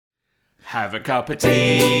Have a cup of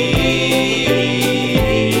tea.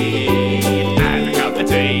 Have a cup of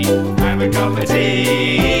tea. Have a cup of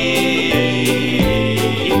tea.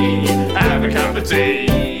 Have a cup of tea.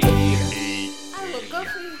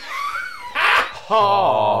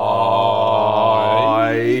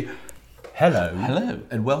 Hi. Hello. Hello.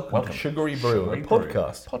 And welcome to Sugary Brew, a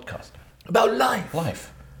podcast About life.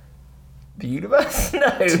 Life. The universe?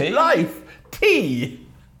 No. Tea. Life. Tea.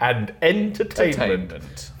 And entertainment.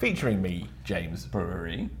 Entertainment. Featuring me, James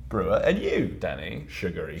Brewery. Brewer, and you, Danny.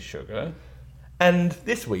 Sugary. Sugar. And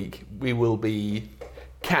this week, we will be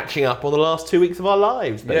catching up on the last 2 weeks of our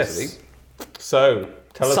lives, basically. Yes. So,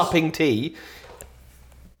 tell us. Supping tea.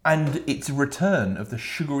 And it's a return of the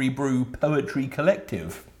Sugary Brew Poetry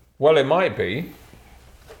Collective. Well, it might be.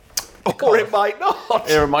 Or it might not.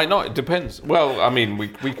 Or it might not. It depends. Well, I mean, we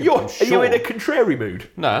could. Are you in a contrary mood?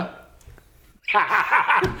 No.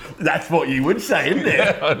 That's what you would say, isn't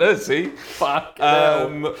it? I know, see? Fuck.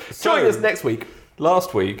 So, Join us next week.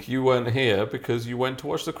 Last week, you weren't here because you went to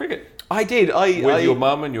watch the cricket. I did. With your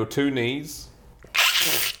mum and your two knees.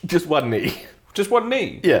 Just one knee. Just one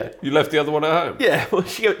knee? Yeah. You left the other one at home? Yeah, well,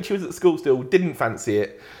 she was at school still, didn't fancy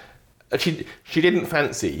it. She didn't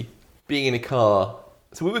fancy being in a car.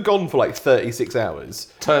 So we were gone for like 36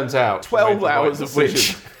 hours. Turns out. 12 hours of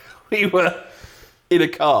which we were in a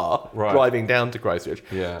car driving down to Christchurch.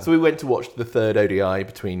 Yeah. So we went to watch the third ODI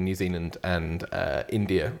between New Zealand and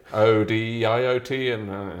India. ODIOT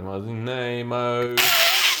and what's his name? I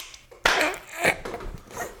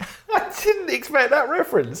didn't expect that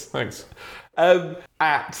reference. Thanks.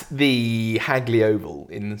 At the Hagley Oval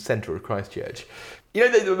in the centre of Christchurch. You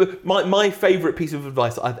know, my favourite piece of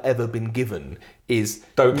advice I've ever been given is...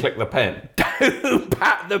 Don't click the pen. Don't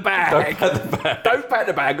pat the bag. Don't pat the bag. Don't pat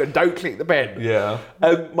the bag and don't click the pen. Yeah.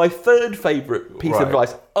 My third favourite piece of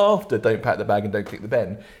advice after don't pat the bag and don't click the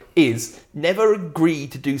pen is never agree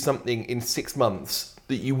to do something in 6 months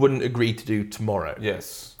that you wouldn't agree to do tomorrow.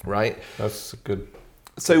 Yes. Right? That's a good...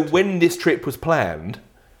 So when this trip was planned,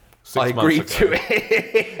 6 I months agreed ago. to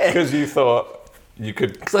it. Because you thought you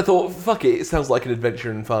could... Because I thought, fuck it sounds like an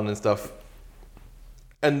adventure and fun and stuff.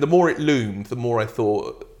 And the more it loomed, the more I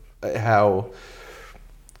thought how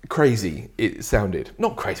crazy it sounded.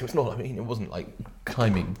 Not crazy, it's not, I mean, it wasn't like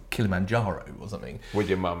climbing Kilimanjaro or something. With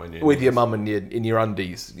your mum and your... With your mum and in your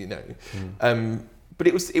undies, you know. But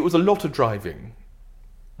it was a lot of driving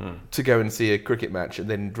to go and see a cricket match and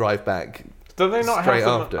then drive back. Do they not straight have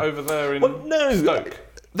them after. over there in No. Stoke?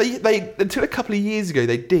 They until a couple of years ago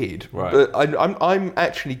they did, Right. but I'm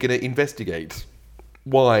actually going to investigate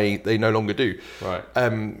why they no longer do. Right.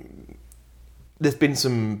 There's been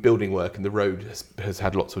some building work and the road has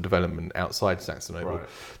had lots of development outside Saxon Oval. Right.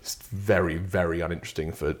 It's very, very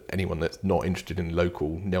uninteresting for anyone that's not interested in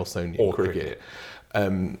local Nelsonian Or cricket.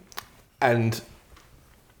 And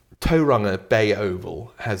Tauranga Bay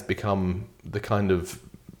Oval has become the kind of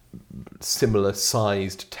similar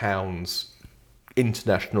sized town's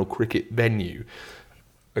international cricket venue.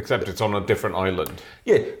 Except it's on a different island.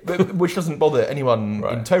 Yeah, but which doesn't bother anyone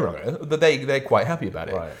Right. in Tauranga, but they're quite happy about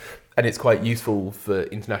it. Right. And it's quite useful for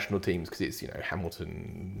international teams because it's, you know,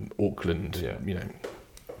 Hamilton, Auckland, Yeah. you know.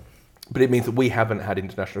 But it means that we haven't had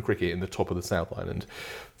international cricket in the top of the South Island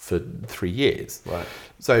for 3 years. Right.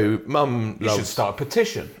 So Mum You loves... should start a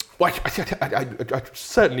petition. Well, I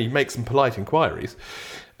certainly make some polite inquiries.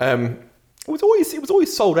 It was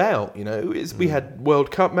always sold out, you know. We had World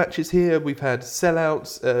Cup matches here. We've had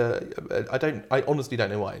sellouts. I honestly don't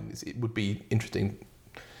know why. It would be interesting,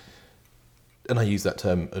 and I use that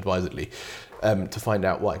term advisedly, to find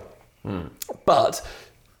out why. But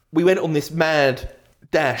we went on this mad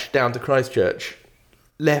dash down to Christchurch.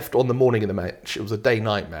 Left on the morning of the match. It was a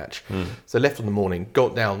day-night match, so left on the morning.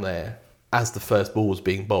 Got down there as the first ball was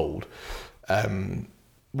being bowled.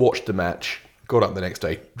 Watched the match. Got up the next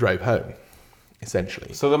day. Drove home.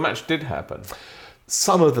 Essentially. So the match did happen.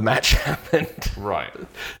 Some of the match happened. Right.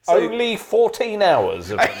 So- Only 14 hours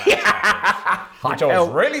of the match happened. Which I was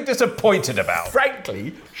really disappointed about.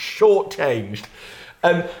 Frankly, shortchanged.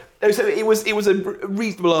 So it was a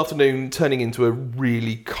reasonable afternoon turning into a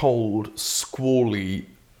really cold, squally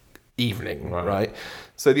evening, right?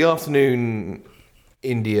 So the afternoon,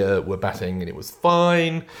 India were batting and it was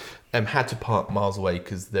fine. Had to park miles away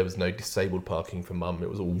because there was no disabled parking for Mum. It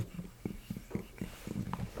was all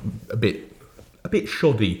a bit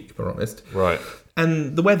shoddy, if I'm honest. Right.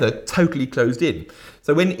 And the weather totally closed in.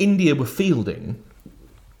 So when India were fielding,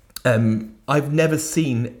 I've never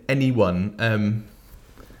seen anyone.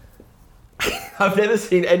 I've never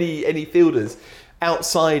seen any fielders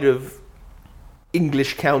outside of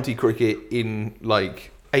English county cricket in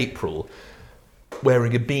like April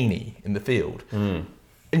wearing a beanie in the field.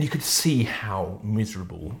 And you could see how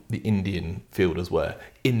miserable the Indian fielders were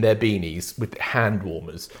in their beanies with hand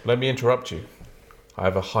warmers. Let me interrupt you. I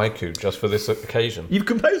have a haiku just for this occasion. You've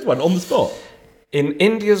composed one on the spot. In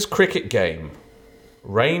India's cricket game,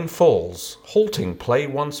 rain falls, halting play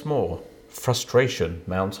once more. Frustration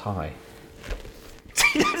mounts high.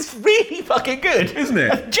 That's really fucking good, isn't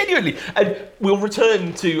it? Genuinely. And we'll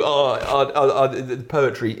return to our the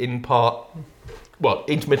poetry in part, well,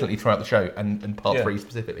 intermittently throughout the show, and part 3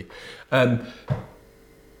 specifically.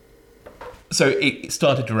 So it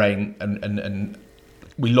started to rain, and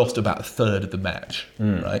we lost about a third of the match,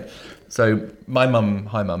 right? So my mum,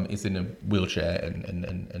 hi mum, is in a wheelchair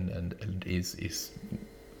and is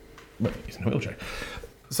in a wheelchair.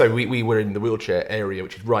 So we were in the wheelchair area,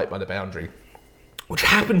 which is right by the boundary, which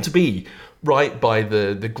happened to be right by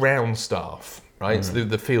the ground staff, right? So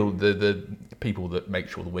the field, the people that make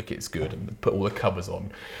sure the wicket's good and put all the covers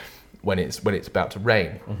on when it's about to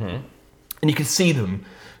rain. And you can see them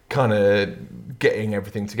kind of getting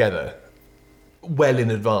everything together well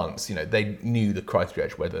in advance. You know, they knew the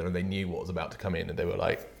Christchurch weather and they knew what was about to come in, and they were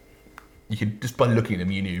like, you could just by looking at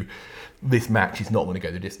them, you knew this match is not going to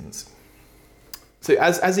go the distance. So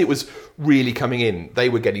as it was really coming in, they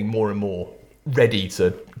were getting more and more ready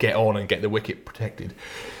to get on and get the wicket protected.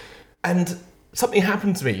 And something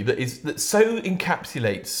happened to me that so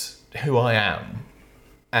encapsulates who I am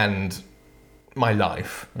and my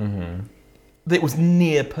life that it was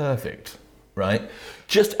near perfect, right?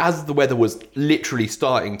 Just as the weather was literally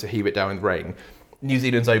starting to heave it down with rain, New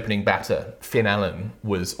Zealand's opening batter, Finn Allen,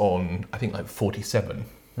 was on, I think, like 47.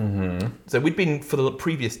 So we'd been for the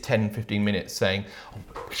previous 10, 15 minutes saying,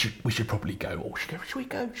 we should probably go, or should we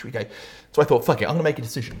go? So I thought, fuck it, I'm going to make a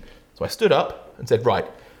decision. So I stood up and said, right,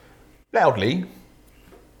 loudly,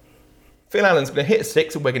 Phil Allen's going to hit a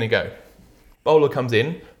 6 and we're going to go. Bowler comes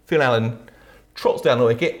in, Phil Allen trots down the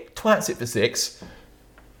wicket, twats it for 6,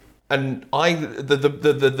 and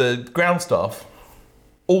the ground staff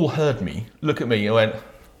all heard me look at me and went,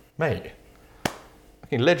 mate,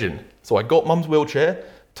 fucking legend. So I got mum's wheelchair,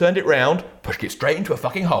 turned it round, pushed it straight into a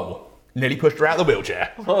fucking hole. Nearly pushed her out of the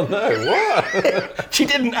wheelchair. Oh no, what? She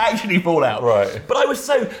didn't actually fall out. Right. But I was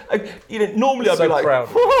so, normally I'd So be like, proud.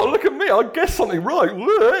 oh, look at me, I guessed something right.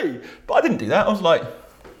 Hey. But I didn't do that. I was like,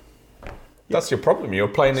 That's your problem. You're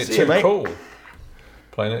playing it See you, too mate. cool.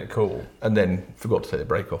 Playing it cool. and then forgot to take the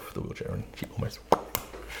brake off the wheelchair and she almost.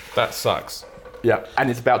 That sucks. Yeah, and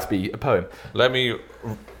it's about to be a poem. Let me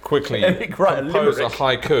quickly Let me write a compose a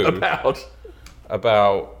limerick haiku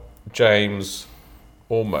About James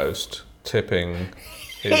almost tipping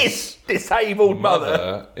his disabled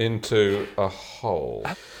mother. into a hole.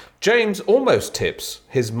 James almost tips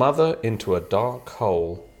his mother into a dark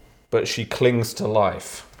hole, but she clings to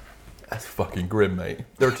life. That's fucking grim, mate.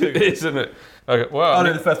 There are two. Isn't it? Okay, well, Oh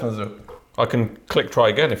no, the first one's a... I can click try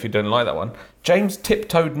again if you didn't like that one. James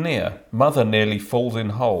tiptoed near. Mother nearly falls in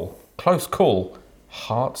hole. Close call.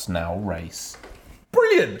 Hearts now race.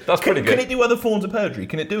 Brilliant. That's pretty good. Can it do other forms of poetry?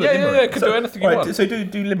 Can it do a Yeah, limerick? yeah, it can do anything you right, want. So do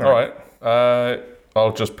limerick. All right.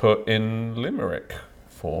 I'll just put in limerick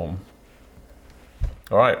form.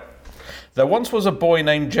 All right. There once was a boy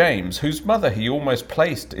named James, whose mother he almost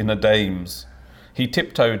placed in a dame's. He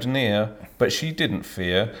tiptoed near, but she didn't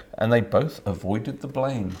fear, and they both avoided the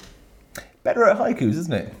blame. Better at haikus,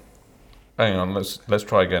 isn't it? Hang on, let's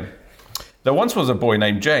try again. There once was a boy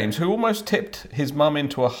named James who almost tipped his mum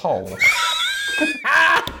into a hole.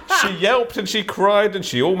 She yelped and she cried and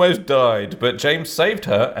she almost died, but James saved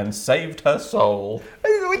her and saved her soul.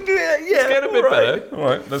 Yeah, Get a bit better. All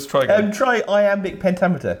right, let's try again. Try iambic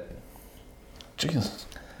pentameter. Jesus.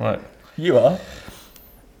 Right. You are.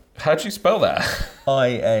 How do you spell that?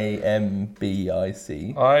 IAMBIC.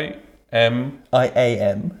 I-M...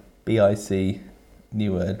 IAMBIC.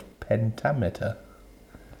 New word. Pentameter.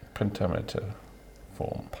 Pentameter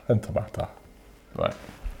form. Pentameter. Right.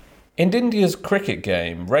 In India's cricket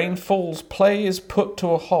game, rain falls, play is put to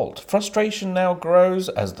a halt. Frustration now grows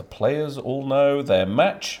as the players all know their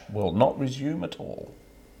match will not resume at all.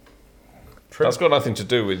 True. That's got nothing to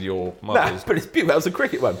do with your mother's... Nah, but it's beautiful. That was a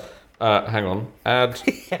cricket one. Hang on. Add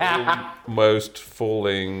almost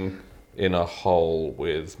falling in a hole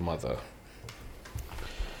with mother.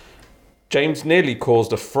 James nearly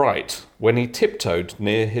caused a fright when he tiptoed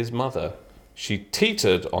near his mother. She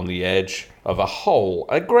teetered on the edge of a hole,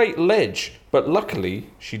 a great ledge, but luckily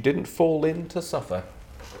she didn't fall in to suffer.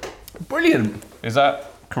 Brilliant. Is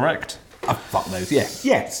that correct? Oh, fuck those. Yes.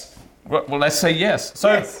 Yes. Well, let's say yes.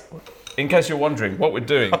 So, Yes. in case you're wondering, what we're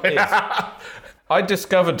doing is... I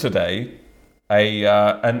discovered today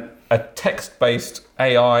an a text-based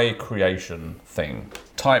AI creation thing.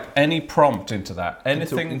 Type any prompt into that.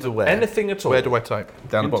 Anything into where? Anything at all. Where do I type?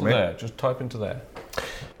 Down the Into bottom here? there. Just type into there.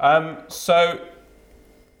 So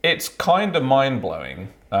it's kind of mind-blowing.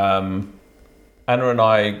 Anna and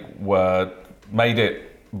I made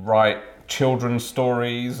it write children's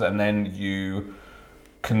stories, and then you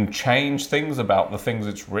can change things about the things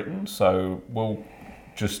it's written. So we'll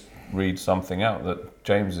just read something out that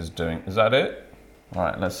James is doing. Is that it? All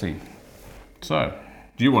right, let's see. So,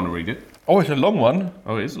 do you want to read it? Oh, it's a long one.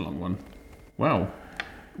 Oh, it is a long one. Wow.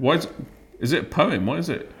 Why is it a poem? What is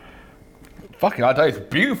it? Fucking, I don't know. It's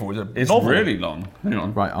beautiful. It's novel. really long. Hang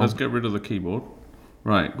on. Right, let's get rid of the keyboard.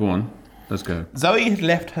 Right, go on. Let's go. Zoe had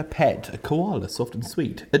left her pet, a koala, soft and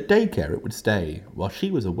sweet. At daycare it would stay, while she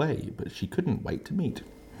was away, but she couldn't wait to meet.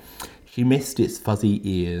 She missed its fuzzy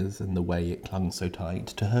ears and the way it clung so tight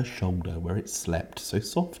to her shoulder where it slept, so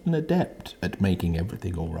soft and adept at making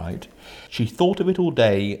everything all right. She thought of it all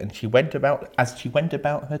day, and she went about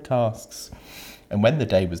her tasks. And when the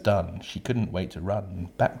day was done, she couldn't wait to run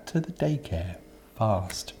back to the daycare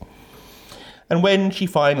fast. And when she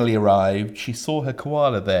finally arrived, she saw her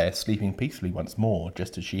koala there, sleeping peacefully once more,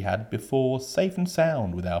 just as she had before, safe and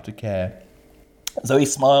sound, without a care. Zoe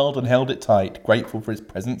smiled and held it tight, grateful for its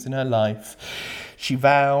presence in her life. She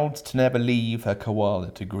vowed to never leave her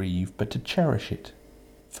koala to grieve, but to cherish it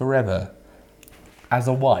forever as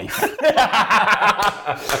a wife.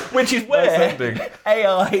 Which is where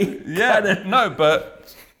AI... Yeah, no,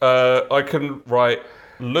 but I can write,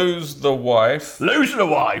 lose the wife. Lose the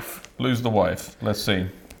wife! Lose the wife. Let's see.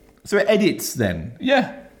 So it edits then?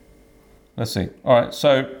 Yeah. Let's see. All right,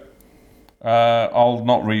 so... I'll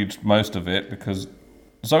not read most of it because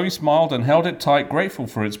Zoe smiled and held it tight, grateful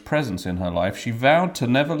for its presence in her life. She vowed to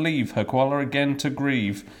never leave her koala again to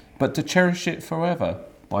grieve, but to cherish it forever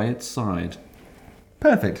by its side.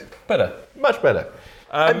 Perfect. Better. Much better.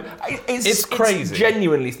 It's crazy. It's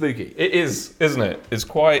genuinely spooky. It is, isn't it? It's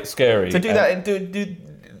quite scary. So do that and do the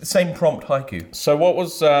same prompt haiku. So what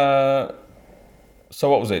was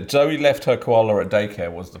it? Zoe left her koala at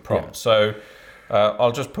daycare was the prompt. Yeah. So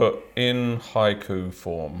I'll just put in haiku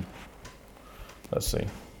form. Let's see.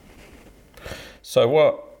 So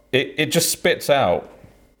what it just spits out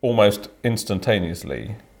almost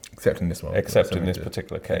instantaneously. Except in this one. Except in this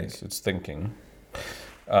particular case, it's thinking.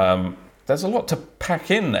 There's a lot to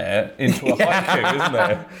pack in there into a haiku, isn't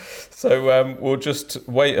there? So we'll just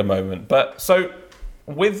wait a moment. But so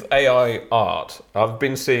with AI art, I've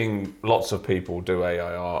been seeing lots of people do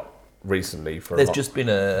AI art recently. There's just been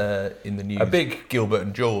in the news. A big Gilbert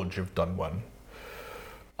and George have done one.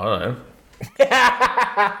 I don't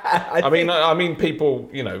know. I mean, people.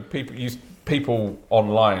 You know, people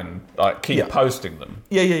online keep posting them.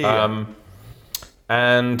 Yeah.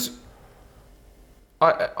 And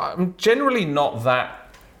I'm generally not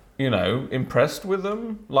that, impressed with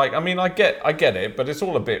them. Like, I mean, I get it, but it's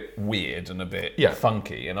all a bit weird and a bit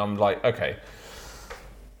funky. And I'm like, okay,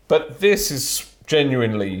 but this is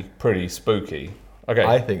genuinely pretty spooky. Okay,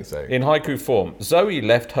 I think so. In haiku form, Zoe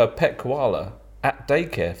left her pet koala at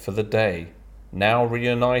daycare for the day. Now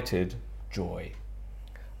reunited, joy.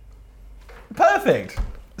 Perfect.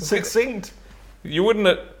 Succinct. You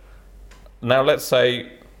wouldn't. Now let's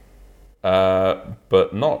say,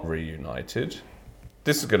 but not reunited.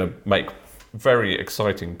 This is going to make very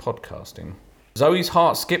exciting podcasting. Zoe's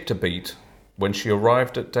heart skipped a beat when she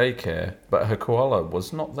arrived at daycare, but her koala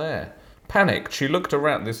was not there. Panicked, she looked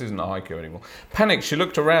around. This isn't a haiku anymore. Panicked, she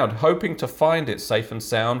looked around, hoping to find it safe and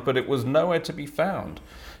sound, but it was nowhere to be found.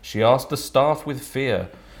 She asked the staff with fear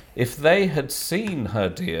if they had seen her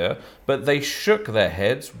dear, but they shook their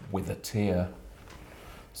heads with a tear.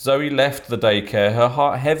 Zoe left the daycare, her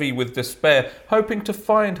heart heavy with despair, hoping to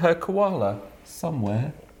find her koala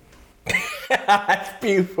somewhere. That's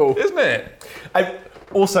beautiful, isn't it?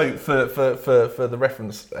 Also, for the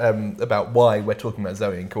reference about why we're talking about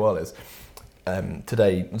Zoe and koalas,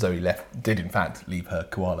 today Zoe did in fact leave her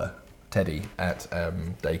koala Teddy at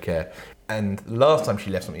daycare, and last time she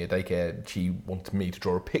left something at daycare, she wanted me to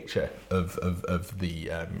draw a picture of the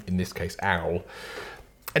in this case owl,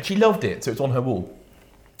 and she loved it, so it's on her wall.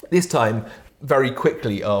 This time, very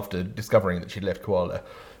quickly after discovering that she'd left koala,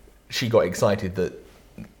 she got excited that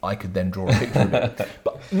I could then draw a picture of it.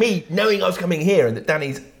 But me, knowing I was coming here and that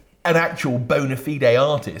Danny's an actual bona fide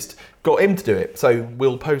artist, got him to do it. So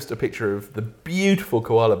we'll post a picture of the beautiful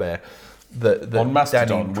koala bear that on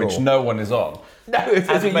Mastodon, Danny which no one is on. No,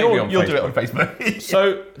 you'll do it on Facebook.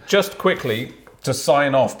 So just quickly, to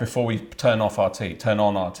sign off before we turn on our tea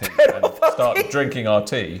and start drinking our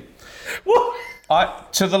tea. What?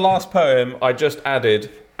 To the last poem, I just add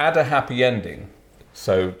a happy ending.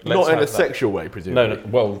 So let's Not in have a that. sexual way, presumably. No,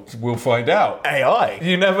 well, we'll find out. AI.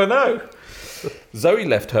 You never know. Zoe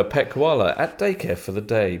left her pet koala at daycare for the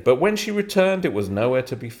day, but when she returned, it was nowhere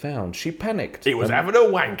to be found. She panicked. It was having a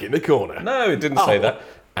wank in the corner. No, it didn't say that.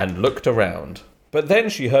 And looked around. But then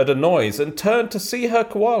she heard a noise and turned to see her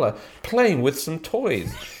koala playing with some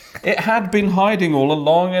toys. It had been hiding all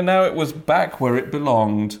along, and now it was back where it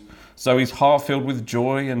belonged. Zoe's heart filled with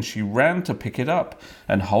joy, and she ran to pick it up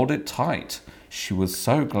and hold it tight. She was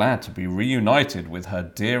so glad to be reunited with her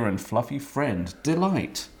dear and fluffy friend,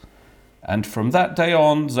 Delight. And from that day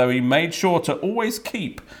on, Zoe made sure to always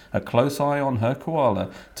keep a close eye on her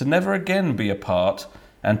koala, to never again be apart,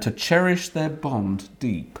 and to cherish their bond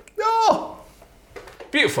deep. Oh,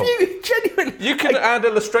 Beautiful. genuinely. You can add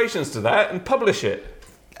illustrations to that and publish it.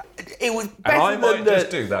 It was And I better might than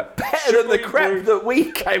just the do that. better than the Sugary crap brew- that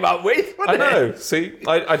we came up with. I Wasn't know. It? See,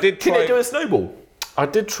 I did Can try. it do a snowball? I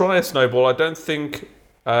did try a snowball. I don't think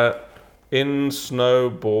in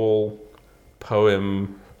snowball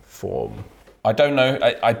poem form. I don't know.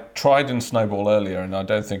 I tried in snowball earlier, and I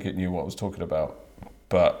don't think it knew what I was talking about.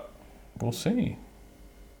 But we'll see.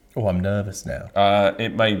 Oh, I'm nervous now.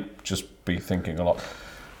 It may just be thinking a lot.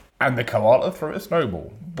 And the koala threw a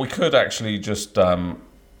snowball. We could actually just.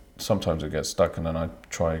 Sometimes it gets stuck, and then I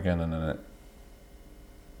try again, and then it.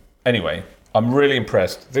 Anyway, I'm really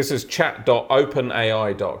impressed. This is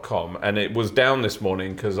chat.openai.com, and it was down this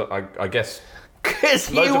morning because I guess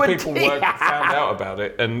Because loads you of were people found out about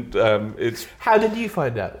it, and it's How did you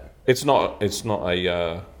find out? it's not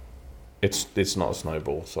a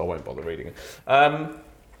snowball, so I won't bother reading it.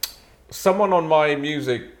 Someone on my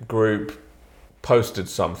music group posted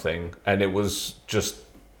something, and it was just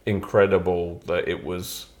incredible that it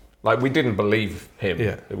was like we didn't believe him.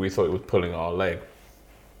 Yeah. We thought it was pulling our leg.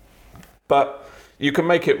 But you can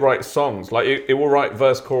make it write songs. Like it will write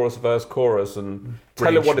verse, chorus, and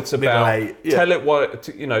tell it what it's middle about. eight, yeah. Tell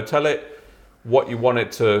it tell it what you want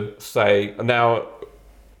it to say. Now,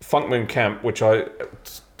 Funkmoon Camp, which I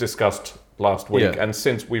discussed last week, Yeah. and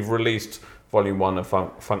since we've released Volume 1 of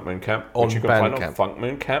Funkmoon Camp, On which you can find Bandcamp. on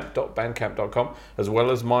funkmooncamp.bandcamp.com, as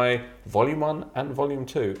well as my Volume 1 and Volume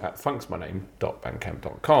 2 at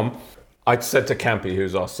funksmyname.bandcamp.com. I said to Campy,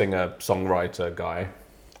 who's our singer-songwriter guy,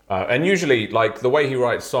 and usually, like, the way he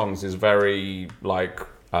writes songs is very, like,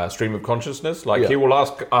 stream of consciousness. Like, Yeah. he will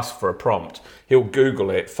ask us for a prompt. He'll Google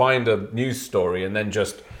it, find a news story, and then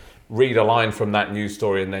just read a line from that news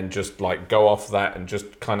story, and then just, like, go off that and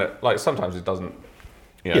just kind of, like, sometimes it doesn't,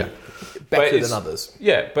 you know. Yeah. But Better it's- than others.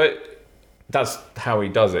 Yeah, but that's how he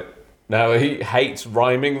does it. Now, he hates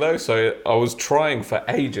rhyming, though, so I was trying for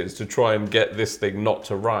ages to try and get this thing not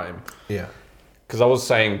to rhyme. Yeah. Because I was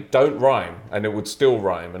saying, don't rhyme, and it would still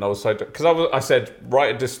rhyme. And I was like, because I said,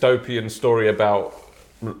 write a dystopian story about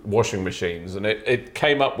washing machines, and it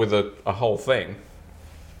came up with a whole thing.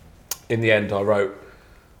 In the end, I wrote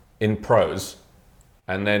in prose,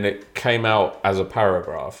 and then it came out as a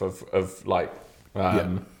paragraph of like,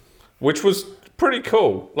 which was pretty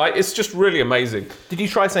cool. Like, it's just really amazing. Did you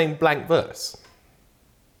try saying blank verse?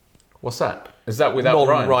 What's that? Is that without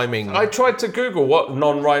Non-rhyming. rhyme? I tried to Google what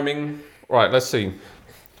non-rhyming. Right, let's see.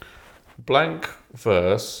 Blank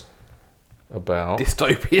verse about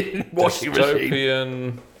Dystopian washing machine.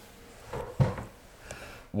 dystopian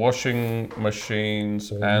washing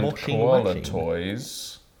machines and washing koala machine.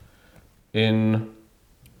 toys in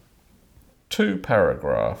 2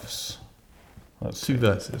 paragraphs. Let's see. 2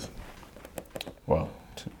 verses. Well,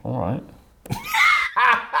 all right.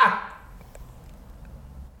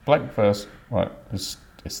 Blank verse. Right, it's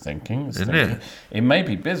thinking. It's Isn't thinking. it? It may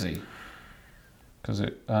be busy because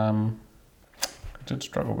it did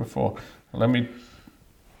struggle before. Let me.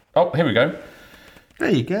 Oh, here we go. There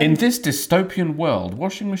you go. In this dystopian world,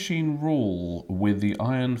 washing machine rule with the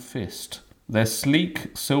iron fist. Their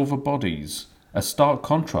sleek silver bodies, a stark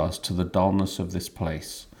contrast to the dullness of this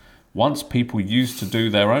place. Once people used to do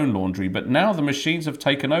their own laundry, but now the machines have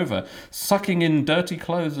taken over, sucking in dirty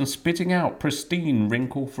clothes and spitting out pristine,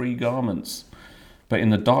 wrinkle-free garments. But in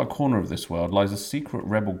the dark corner of this world lies a secret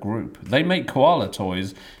rebel group. They make koala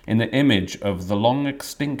toys in the image of the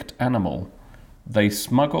long-extinct animal. They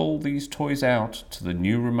smuggle these toys out to the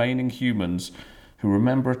new remaining humans who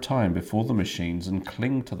remember a time before the machines and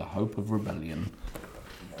cling to the hope of rebellion.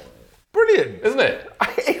 Brilliant. Isn't it?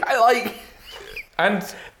 I like... And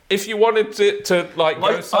if you wanted to like go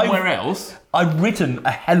Like, somewhere else, I've written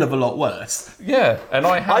a hell of a lot worse. yeah, and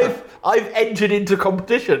I have. I've entered into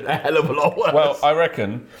competition a hell of a lot worse. Well, I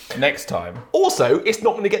reckon next time. also, it's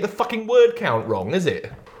not going to get the fucking word count wrong, is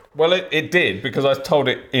it? Well, it did, because I told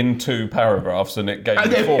it in 2 paragraphs and it gave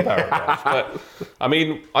me 4 paragraphs. But, I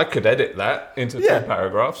mean, I could edit that into 2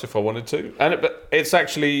 paragraphs if I wanted to. But it's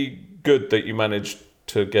actually good that you managed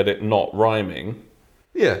to get it not rhyming.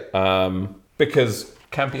 Yeah. Because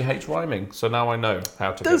Campy hates rhyming, so now I know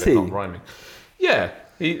how to Does get it he? not rhyming. Yeah.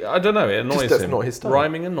 I don't know, it annoys that's him. not his style.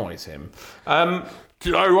 Rhyming annoys him. Do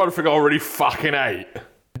you know one thing I really fucking hate?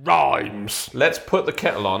 Rhymes. Let's put the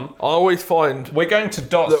kettle on. I always find We're going to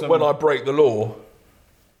dot that some... when I break the law,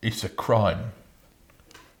 it's a crime.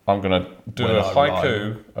 I'm going to do When a I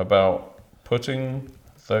haiku about putting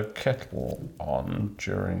the kettle on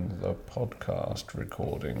during the podcast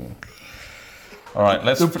recording. All right,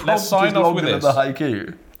 let's sign off with this. The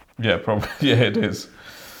haiku. Yeah, probably. Yeah, it is.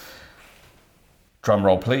 Drum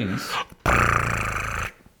roll, please.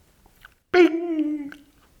 Bing.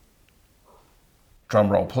 Drum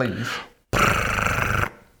roll, please.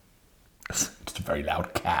 Just a very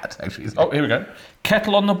loud cat, actually. Oh, here we go.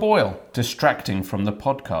 Kettle on the boil, distracting from the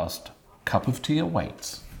podcast. Cup of tea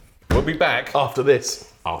awaits. We'll be back After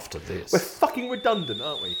this. after this. We're fucking redundant,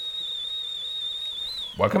 aren't we?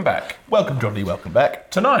 Welcome back. Welcome, Johnny. Welcome back.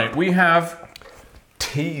 Tonight we have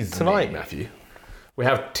Tease Tonight, Me. Matthew. We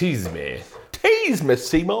have Tease Me. Tease, Miss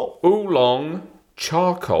Seymour. Oolong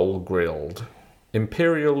charcoal grilled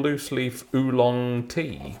imperial loose leaf oolong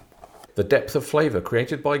tea. The depth of flavour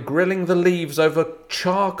created by grilling the leaves over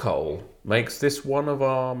charcoal makes this one of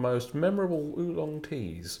our most memorable oolong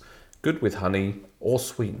teas. Good with honey or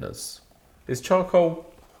sweeteners. Is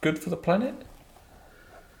charcoal good for the planet?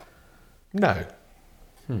 No.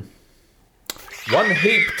 1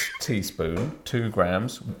 heaped teaspoon, 2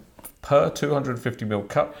 grams, per 250ml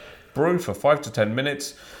cup. Brew for 5 to 10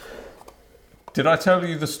 minutes. Did I tell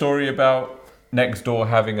you the story about Nextdoor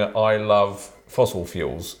having a I love fossil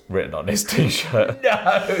fuels written on his t-shirt?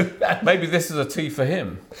 No. Maybe this is a tea for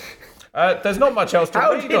him. There's not much else to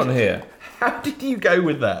read on here. How did you go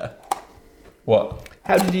with that? What?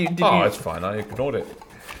 How did you? Did Oh, you? it's fine. I ignored it.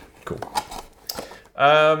 Cool.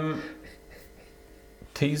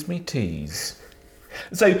 Tease me tease.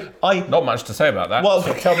 So I. Not much to say about that. Well-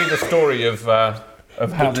 So tell me the story of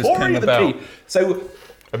how this Tory came of the about. tea. So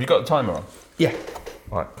Have you got the timer on? yeah.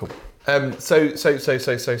 All right, cool. So. Say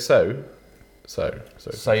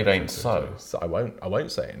it ain't so. So I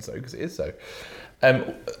won't say it so because it is so.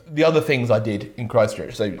 The other things I did in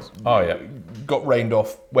Christchurch, so Oh, yeah. got rained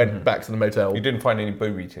off, went back to the motel. You didn't find any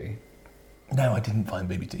booby tea. No, I didn't find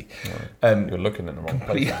BBT. You're looking in the wrong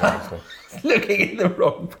place. obviously. Looking in the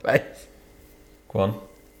wrong place. Go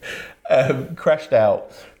on. Crashed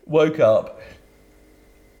out. Woke up.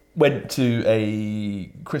 Went to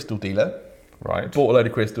a crystal dealer. Right. Bought a load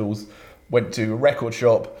of crystals. Went to a record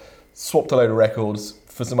shop. Swapped a load of records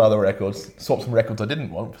for some other records. Swapped some records I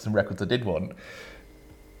didn't want for some records I did want.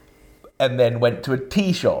 And then went to a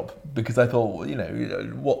tea shop because I thought, well,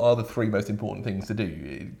 what are the 3 most important things to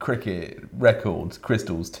do? Cricket, records,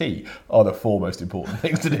 crystals, tea are the 4 most important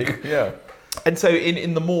things to do. Yeah. And so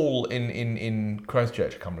in the mall in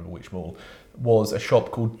Christchurch, I can't remember which mall, was a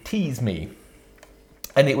shop called Tease Me.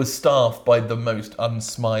 And it was staffed by the most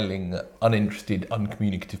unsmiling, uninterested,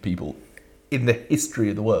 uncommunicative people in the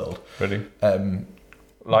history of the world. Really?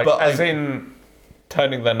 But as in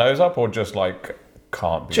turning their nose up, or just like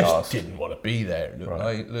can't be Just asked? didn't want to be there. It looked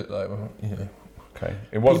Right. like, well, yeah. Okay.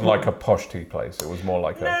 It wasn't People- like a posh tea place. It was more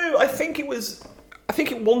like a. No, I think it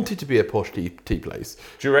wanted to be a posh tea place.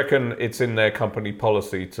 Do you reckon it's in their company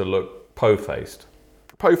policy to look po-faced?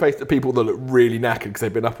 Po-faced are people that look really knackered because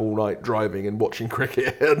they've been up all night driving and watching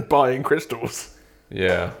cricket and buying crystals.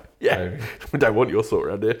 Yeah. Yeah, Maybe. we don't want your sort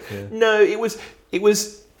around here. No,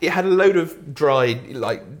 it had a load of dried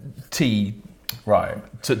like tea Right.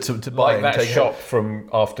 to buy Like and that take shop home. from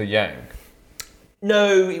after Yang.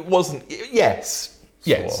 No, it wasn't. Yes.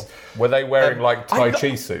 Sort of. Were they wearing like Tai I-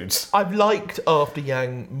 Chi suits? I've liked After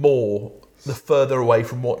Yang more the further away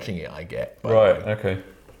from watching it I get. by the Right. way. Okay.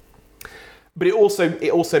 But it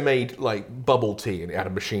also made like bubble tea, and it had a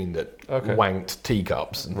machine that wanked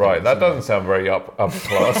teacups. And Right. things. That doesn't sound very upper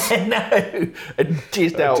class. No, and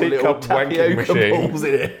jizzed out little teacup wanking tapioca machine. balls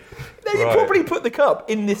in it. No, you Right. probably put the cup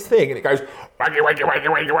in this thing, and it goes wanky, wanky, wanky,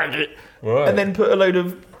 wanky, wanky, Right. and then put a load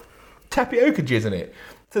of tapioca jizz in it.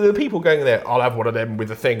 So there are people going there. I'll have one of them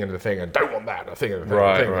with a thing and a thing, and don't want that, and a thing and a thing,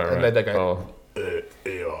 Right. and a thing. Right. And then they go. Oh.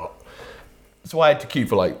 Yeah. So I had to queue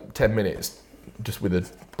for like 10 minutes just with a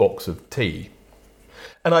box of tea.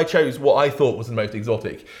 And I chose what I thought was the most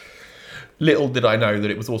exotic. Little did I know that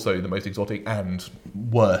it was also the most exotic and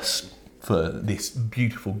worse for this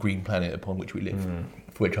beautiful green planet upon which we live,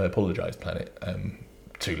 for which I apologise, planet.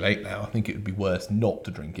 Too late now. I think it would be worse not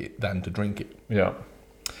to drink it than to drink it. Yeah.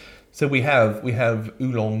 So we have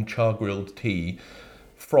oolong char grilled tea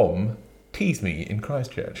from Tease Me in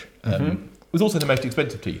Christchurch. It was also the most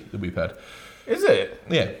expensive tea that we've had. Is it?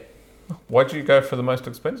 Yeah. Why did you go for the most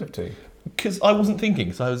expensive tea? Because I wasn't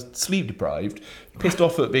thinking, so I was sleep deprived, pissed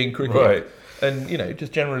off at being cricket, Right. and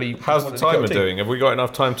just generally. How's the timer doing? Have we got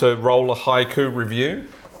enough time to roll a haiku review?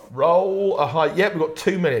 Roll a high. Yep, we've got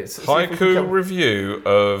 2 minutes. See if we can Haiku come- review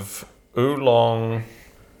of oolong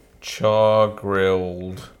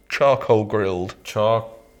grilled. Charcoal grilled.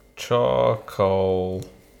 Charcoal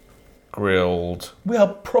grilled. We are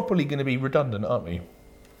properly going to be redundant, aren't we?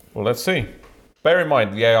 Well, let's see. Bear in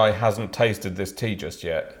mind, the AI hasn't tasted this tea just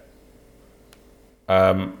yet.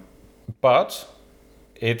 But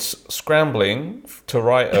it's scrambling to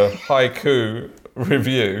write a haiku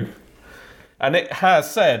review. And it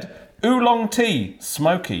has said, oolong tea,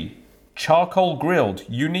 smoky, charcoal grilled,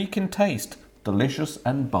 unique in taste, delicious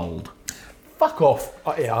and bold. Fuck off,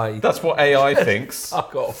 AI. That's what AI thinks.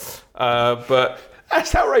 Fuck off. But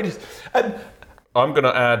That's outrageous. I'm going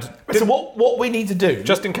to add, So what we need to do?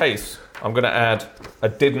 just in case, I'm going to add a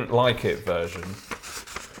didn't like it version.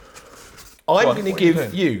 I'm What? going to What are you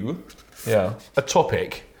give you Yeah. a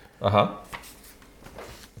topic Uh-huh.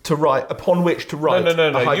 to write upon which to write. No.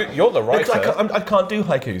 a haiku. You're the Because writer. I can't do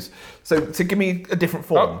haikus. So give me a different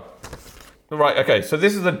form. Right, okay, so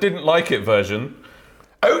this is a didn't like it version.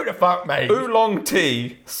 Oh the fuck, mate. Oolong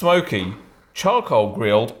tea, smoky, charcoal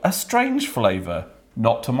grilled, a strange flavour,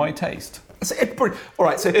 not to my taste. So, all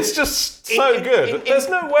right, so It's just so in- good. in- There's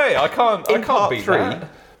no way I can't in part beat 3, that.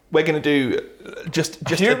 we're going to do just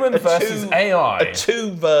Human versus AI. A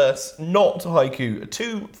 2-verse, not haiku, a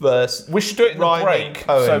 2-verse. We should do it in the rhyming break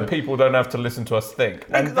poem. so people don't have to listen to us think.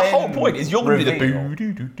 And the whole point is you're going to be the reveal. boo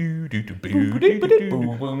doo doo doo doo Boom,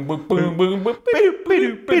 boom, boom, boom, boom, boom.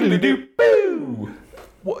 boo.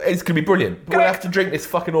 It's going to be brilliant. But we have to drink this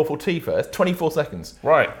fucking awful tea first. 24 seconds.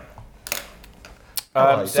 Right.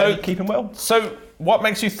 So So, keeping well. so what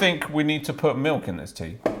makes you think we need to put milk in this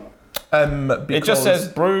tea? It just Because says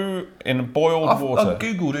brew in boiled water. I've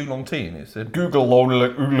googled oolong tea and it said Google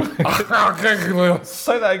oolong.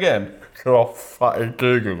 Say that again. I fucking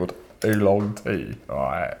googled oolong tea,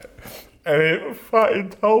 alright, and it fucking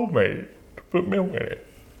told me to put milk in it.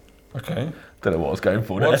 Okay. Don't know what I was going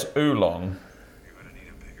for. What's oolong?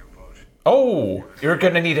 Oh, you're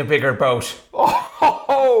gonna need a bigger boat.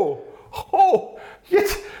 You're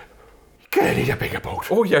going to need a bigger boat.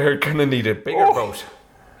 Oh, you're gonna need a bigger boat.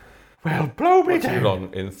 Well, blow me What's down.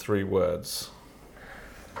 oolong in 3 words?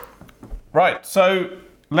 Right. So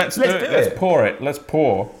let's do it. Let's pour it. Let's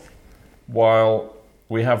pour while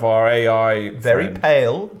we have our AI. Very friend.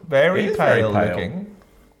 pale, very It is very pale pale. looking.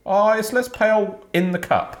 Oh, it's less pale in the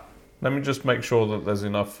cup. Let me just make sure that there's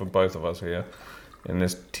enough for both of us here in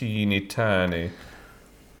this teeny tiny.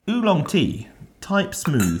 Oolong tea, type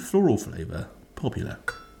smooth, floral flavour, popular.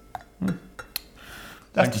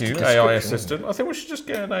 That's Thank you, just a AI description, assistant. I think we should just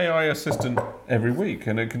get an AI assistant every week,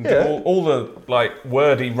 and it can Yeah. do all the like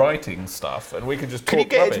wordy writing stuff, and we can just Can you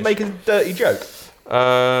talk get it to rubbish. make a dirty joke?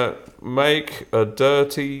 Make a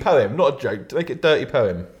dirty Poem, not a joke. To make it a dirty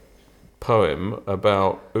poem. poem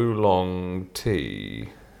about oolong tea.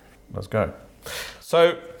 Let's go.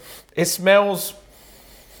 So it smells.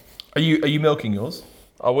 Are you milking yours?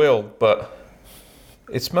 I will, but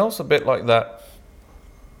it smells a bit like that.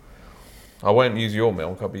 I won't use your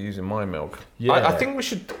milk. I'll be using my milk. Yeah. I think we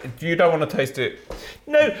should. You don't want to taste it.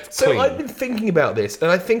 No, so Clean. I've been thinking about this, and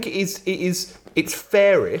I think it's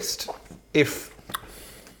fairest if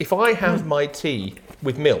I have my tea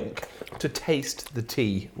with milk to taste the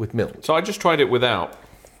tea with milk. So I just tried it without,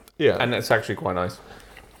 Yeah, and it's actually quite nice.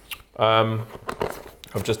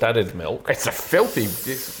 I've just added milk. it's a filthy.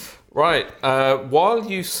 It's, Right. While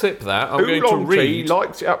you sip that, I'm going to oolong tea read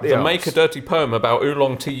likes it up the the arse. Make a Dirty poem about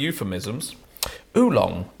oolong tea euphemisms.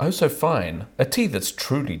 Oolong, oh so fine, a tea that's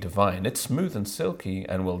truly divine. It's smooth and silky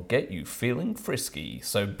and will get you feeling frisky.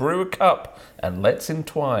 So brew a cup and let's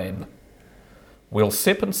entwine. We'll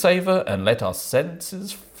sip and savour and let our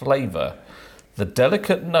senses flavour the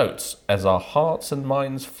delicate notes as our hearts and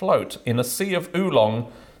minds float in a sea of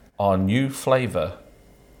oolong, our new flavour.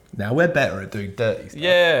 Now we're better at doing dirty stuff.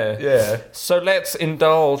 Yeah. Yeah. So let's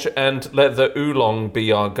indulge and let the oolong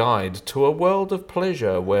be our guide to a world of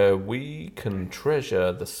pleasure where we can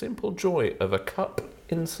treasure the simple joy of a cup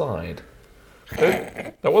inside.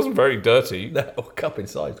 That wasn't very dirty. No, cup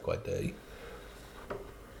inside is quite dirty.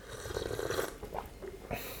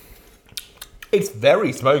 It's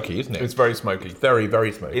very smoky, isn't it? It's very smoky. very,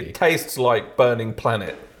 very smoky. It tastes like Burning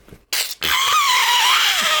Planet.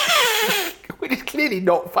 Which is clearly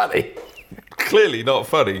not funny. Clearly not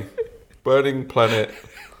funny. Burning Planet.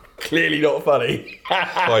 Clearly not funny.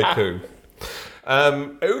 Haiku.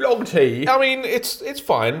 Oolong tea. I mean, it's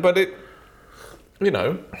fine, but it, you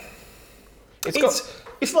know,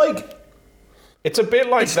 It's like it's a bit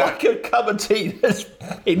like it's that. like a cup of tea that's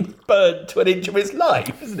been burnt to an inch of its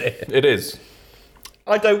life, isn't it? It is.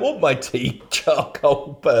 I don't want my tea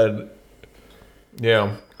charcoal burnt.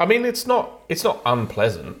 Yeah. I mean, it's not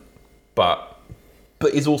unpleasant, but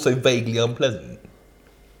But it's also vaguely unpleasant.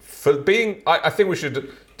 for being, I think we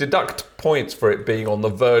should deduct points for it being on the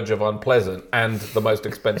verge of unpleasant and the most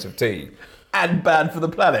expensive tea, And bad for the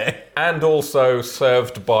planet. and also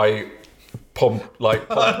served by pompous,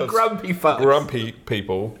 Grumpy fucks. grumpy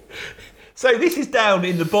people. So this is down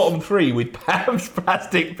in the bottom 3 with Pam's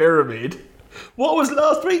plastic pyramid. What was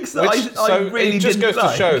last week's that I really it just didn't goes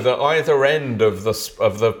like? to show that either end of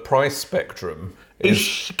the price spectrum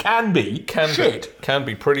Can be shit. can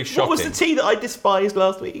be pretty shocking. What was the tea that I despised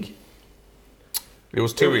last week? It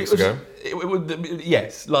was 2 weeks ago.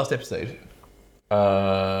 Yes, last episode. I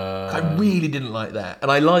I really didn't like that.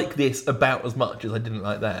 And I like this about as much as I didn't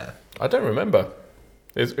like that. don't remember.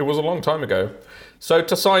 It was a long time ago. So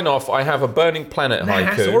to sign off, I have a burning planet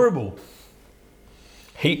That's haiku. horrible.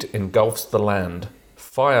 Heat engulfs the land.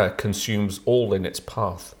 Fire consumes all in its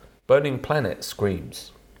path. Burning planet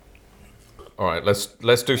screams. All right,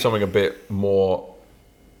 let's do something a bit more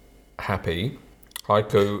happy.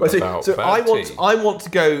 Haiku about So bad tea. I want to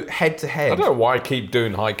go head to I head. don't know why I keep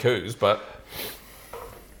doing haikus, but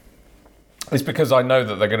it's because I know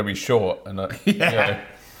that they're going to be short. And you know.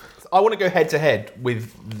 I want to go head to head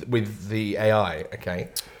with the AI. Okay.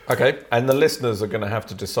 Okay, and the listeners are going to have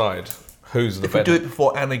to decide who's the If we better. do it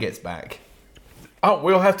before Anna gets back. Oh,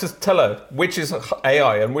 we'll have to tell her which is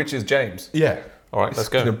AI and which is James. Yeah. All right, let's It's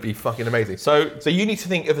go. going to be fucking amazing. So, So you need to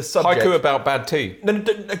think of a subject. haiku about bad tea. No,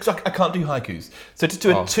 'cause I can't do haikus. So to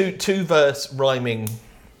do Oh. a two verse rhyming,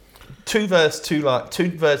 two verses,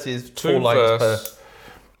 Two 4 lines per verse.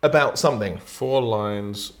 about something. 4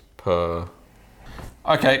 lines per.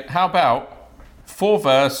 Okay, how about 2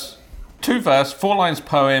 verse, 4 lines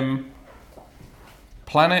poem,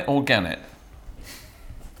 Planet Organic.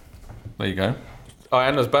 There you go. Oh,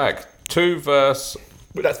 Anna's back. 2 verse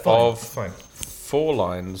But that's fine. Of- That's fine. 4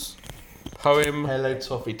 lines poem Hello,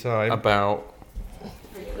 toffee time. about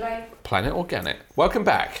Planet Organic. Welcome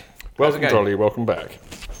back. Welcome, How's it going? Dolly. Welcome back.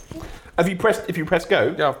 If you press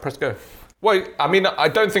go, Yeah, press go. Well, I mean, I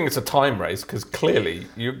don't think it's a time race because clearly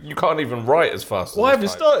you can't even write as fast. well, I as haven't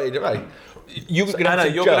type. started, right? You're going to have Anna,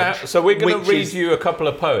 to you're judge. gonna. So we're going which to read is- you a couple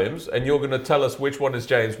of poems, and you're going to tell us which one is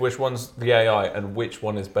James, which one's the AI, and which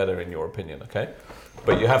one is better in your opinion. Okay?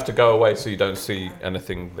 But you have to go away so you don't see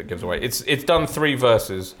anything that gives away. It's done 3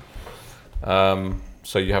 verses,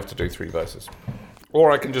 so you have to do 3 verses,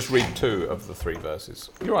 or I can just read 2 of the 3 verses.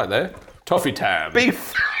 You're right there. Toffee Tam. Be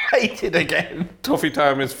hated again. Toffee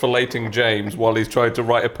Tam is filleting James while he's trying to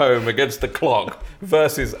write a poem against the clock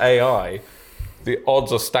versus AI. The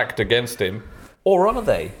odds are stacked against him. Or are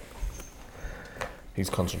they? He's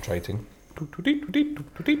concentrating.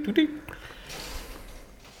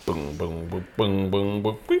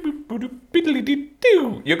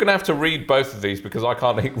 You're going to have to read both of these because I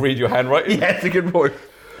can't read your handwriting. Yeah, it's a good point.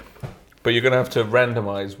 But you're going to have to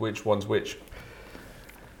randomise which one's which.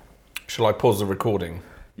 Shall I pause the recording?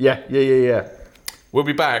 Yeah. We'll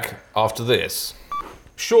be back after this.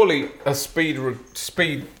 Surely a speed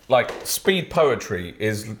poetry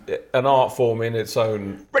is an art form in its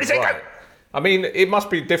own Ready, set, right. go! I mean, it must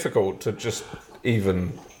be difficult to just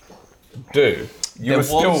even do. You There were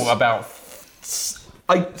still was- about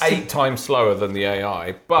 8 times slower than the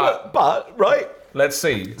AI, but But right. let's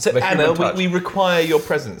see. So the human Anna, touch. we require your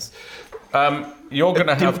presence. You're going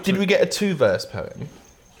to have Did to... we get a 2-verse poem?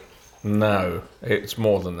 No, it's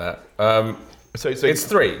more than that. So It's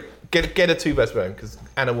 3. Get a 2-verse poem because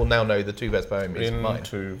Anna will now know the 2-verse poem is In mine.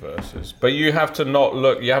 2 verses. But you have to not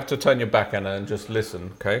look, you have to turn your back, Anna, and just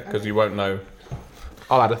listen, okay? Because you won't know.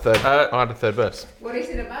 I'll add a third. Uh, I'll add a third verse. What is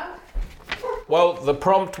it about? Well, the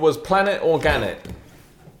prompt was Planet Organic.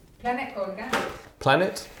 Planet Organic.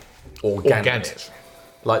 Planet Organic.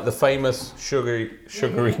 Like the famous sugary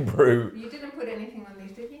brew. You didn't put anything on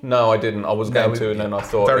these, did you? No, I didn't. I was going No, to, and then I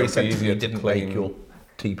thought Very it would be sensibly easier to didn't clean. make your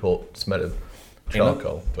teapot smell of You know?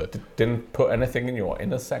 charcoal. But Didn't put anything in your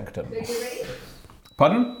inner sanctum. So you ready?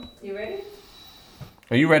 Pardon? You ready?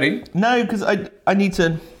 Are you ready? no, because I need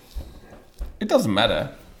to. It doesn't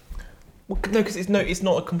matter. Well, no, because it's not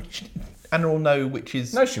a. Anna will know which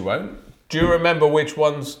is. No, she won't. Do you remember which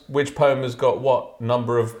poem has got what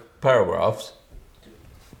number of paragraphs?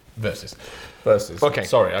 Verses. Verses. Okay.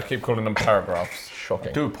 Sorry, I keep calling them paragraphs. Shocking.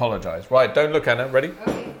 I do apologise. Right, don't look, Anna. Ready?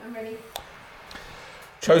 Okay, I'm ready.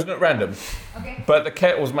 Chosen at random. Okay. But the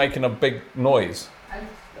kettle's making a big noise.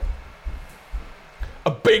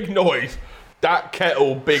 A big noise. That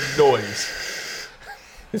kettle, big noise.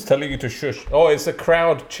 It's telling you to shush. Oh, it's a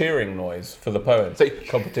crowd cheering noise for the poem So-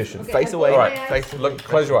 competition. Okay. Face away. All right. Face Look,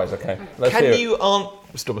 close your eyes. Okay. Let's hear Can it. you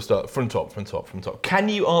stop, from top. Can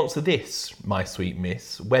you answer this, my sweet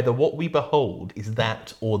miss, whether what we behold is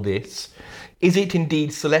that or this? Is it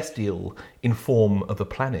indeed celestial in form of a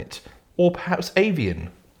planet, or perhaps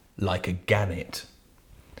avian, like a gannet?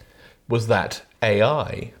 Was that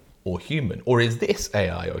AI or human, or is this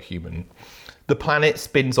AI or human? The planet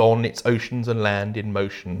spins on its oceans and land in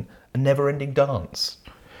motion, a never-ending dance.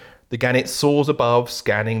 The gannet soars above,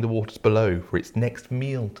 scanning the waters below for its next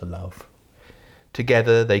meal to love.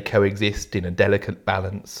 Together they coexist in a delicate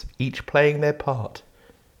balance, each playing their part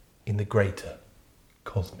in the greater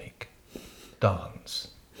cosmic dance.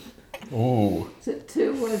 Ooh. So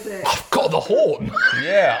 2 was the I've got the horn!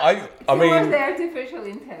 Yeah. I two was mean. the artificial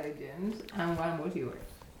intelligence, and 1 was yours.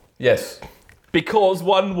 Yes. Because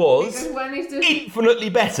one was Because 1 is just infinitely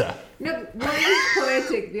better. no, 1 is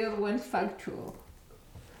poetic, the other one's factual.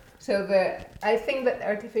 So I think that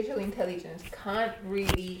artificial intelligence can't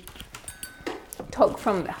really talk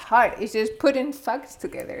from the heart. It's just putting facts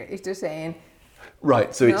together. It's just saying,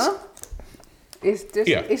 Right, so no. It's just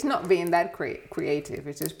Yeah. it's not being that creative.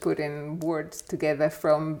 It's just putting words together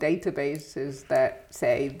from databases that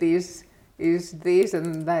say this is this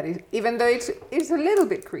and that is. Even though it's a little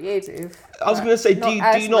bit creative. I was going to say, do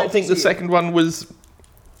you not think the second one was...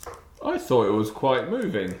 I thought it was quite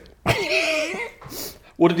moving.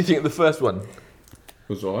 What did you think of the first one?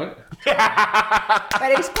 Was alright.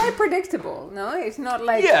 But it's quite predictable. No, it's not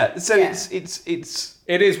like Yeah, so yeah. it's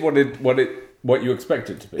It is what you expect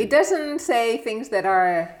it to be. It doesn't say things that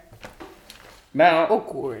are Now,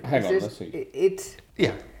 awkward. hang It's on, just- let's see. It's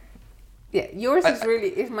yeah. yeah. Yours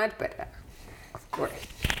is much better. Of course.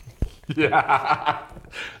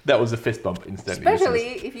 That was a fist bump instantly. Especially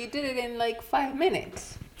if you did it in like 5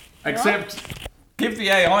 minutes. Except, give the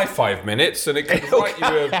AI 5 minutes and it can write you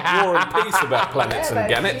a War and Peace about planets Yeah, and but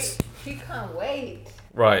gannets. She can't wait.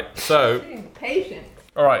 Right. So, She's impatient.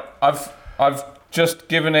 all right. I've just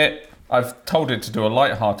given it. I've told it to do a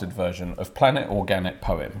light-hearted version of Planet or Gannet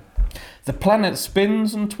poem. The planet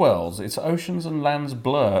spins and twirls, its oceans and lands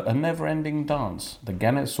blur, a never-ending dance. The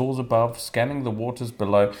gannet soars above, scanning the waters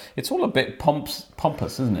below. It's all a bit pompous,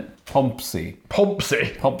 isn't it? Pompsy.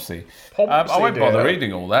 Pompsy. I won't bother dear.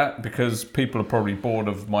 reading all that because people are probably bored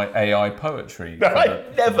of my AI poetry.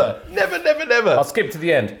 Right? Never. I'll skip to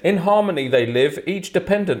the end. In harmony they live, each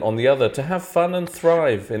dependent on the other, to have fun and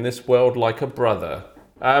thrive in this world like a brother.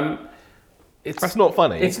 That's not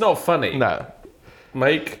funny. It's not funny. No.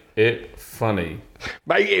 Make it funny.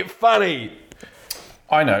 Make it funny.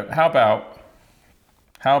 I know. How about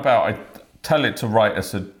I tell it to write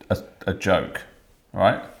us a joke,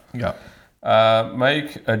 right? Yeah.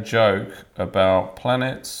 Make a joke about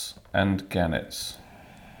planets and gannets.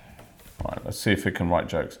 Right, let's see if it can write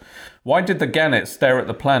jokes. Why did the gannet stare at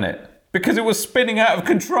the planet? Because it was spinning out of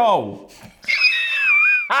control.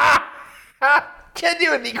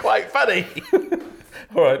 Genuinely quite funny.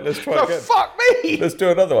 All right, let's try Oh, again. fuck me. Let's do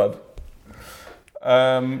another one.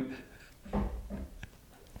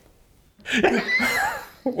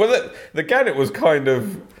 Well, the gannet was kind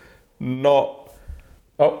of not...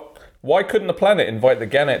 Oh, why couldn't the planet invite the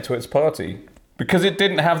gannet to its party? Because it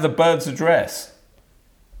didn't have the bird's address.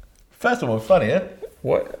 First one was funnier.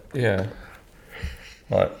 What? Yeah.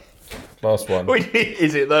 Right. Last one.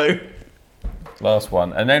 Is it though? Last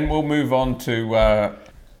one. And then we'll move on to...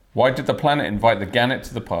 why did the planet invite the gannet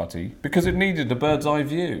to the party? Because it needed a bird's eye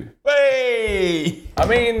view. Hey! I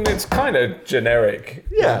mean, it's kind of generic,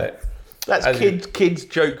 Yeah. isn't it? That's As kids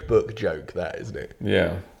joke book joke, that isn't it?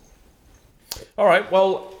 Yeah. All right.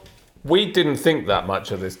 Well, we didn't think that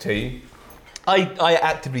much of this tea. I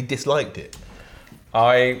actively disliked it.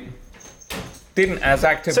 I didn't as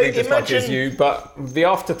actively So dislike as imagine- you, but the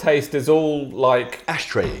aftertaste is all like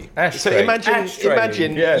Ashtray. Ashtray. So imagine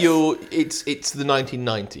Ashtray, yes. it's the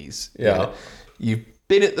 1990s. Yeah. You've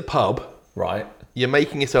been at the pub. right. You're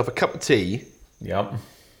making yourself a cup of tea, Yep.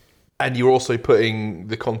 and you're also putting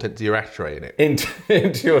the contents of your ashtray in it.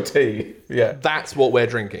 Into your tea. Yeah. That's what we're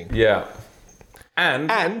drinking. Yeah. And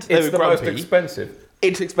they it's were the most grumpy. expensive.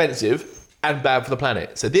 It's expensive and bad for the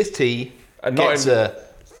planet. So this tea And not gets in- a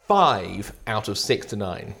 5 out of 6 to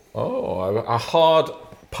 9. Oh, a hard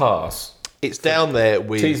pass. It's down there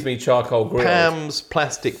with Tease me charcoal grill. Pam's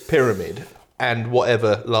plastic pyramid and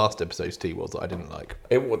whatever last episode's tea was that I didn't like.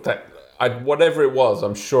 Whatever it was,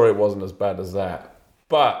 I'm sure it wasn't as bad as that.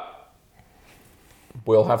 But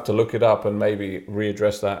We'll have to look it up and maybe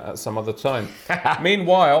readdress that at some other time.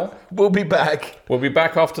 Meanwhile, We'll be back we'll be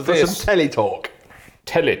back after for this. some telly talk.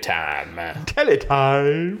 Teletime.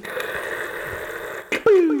 Teletime.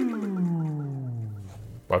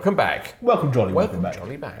 Welcome back. Welcome, Johnny. Welcome, back.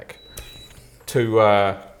 Jolly, back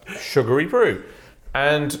to Sugary Brew.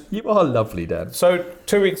 And You are lovely, Dad. so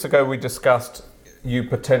 2 weeks ago we discussed you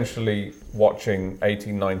potentially watching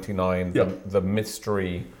 1899, Yep. the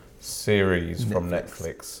mystery series from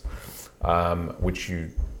Netflix, which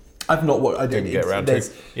you I've not watched. I didn't didn't get around to.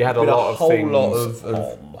 there's You had a been lot of whole things lot of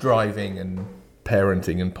on. driving and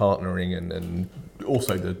parenting and partnering and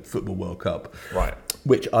also the Football World Cup. Right.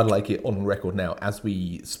 Which I'd like it on record now as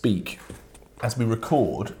we speak. As we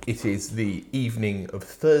record, it is the evening of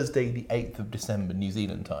Thursday, the 8th of December, New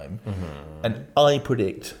Zealand time. And I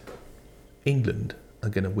predict England are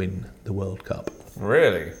going to win the World Cup.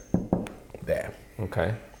 Really? There.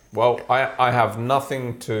 Okay. Well, I have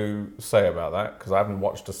nothing to say about that because I haven't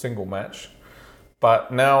watched a single match.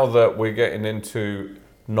 But now that we're getting into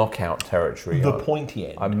knockout territory, The pointy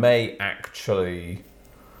end. I may actually.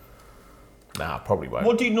 Nah, probably won't.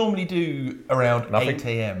 What do you normally do around Nothing. 8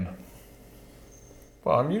 a.m.?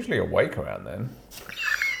 Well, I'm usually awake around then.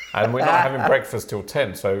 And we're not having breakfast till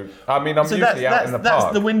 10, so I mean, I'm usually out in the that's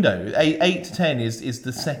park. the window. 8 to 10 is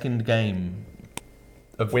the second game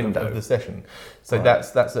of the session. So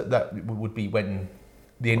that would be when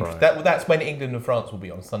the Right. that's when England and France will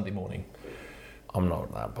be on Sunday morning. I'm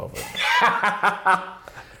not that bothered.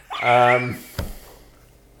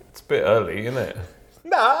 It's a bit early, isn't it?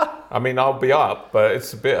 Nah, I mean, I'll be up, but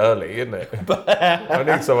it's a bit early, isn't it? I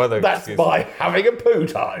need some other that's excuse. by having a poo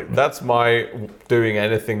time. That's my doing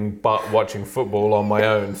anything but watching football on my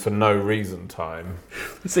own for no reason time.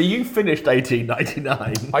 So you finished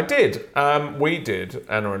 1899. I did. We did,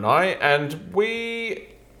 Anna and I, and we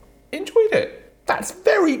enjoyed it. That's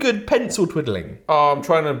very good pencil twiddling. Oh, I'm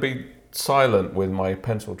trying to be silent with my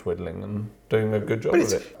pencil twiddling and doing a good job But of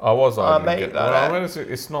it's- it. I was. I mate, didn't get- like well,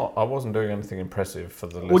 it's not. I wasn't doing anything impressive for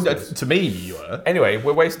the Well, listeners. to me, you were. Anyway,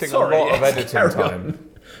 we're wasting Sorry, a lot of yes, editing carry time. on.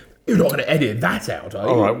 You're not going to edit that out, are you?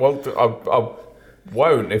 All right. Well, I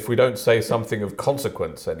won't if we don't say something of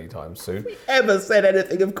consequence anytime soon. Ever said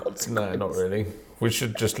anything of consequence? No, not really. We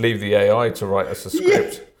should just leave the AI to write us a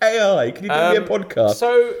script. Yeah, AI, can you do me a podcast?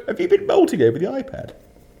 So Have you been molting over the iPad?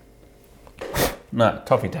 no,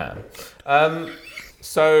 toffee tan.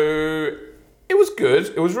 So it was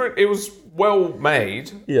good. It was well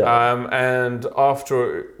made. Yeah. And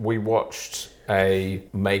after we watched a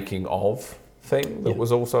making of thing that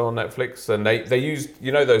was also on Netflix, and they used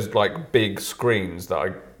those like big screens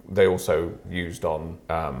that they also used on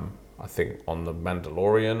I think on the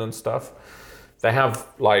Mandalorian and stuff. They have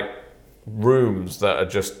like rooms that are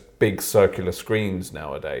just big circular screens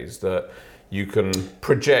nowadays that you can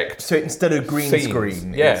project. So instead of green Scenes,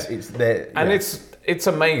 screen, yeah. it's there. And yeah. it's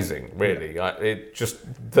amazing, really. It just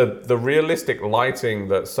the realistic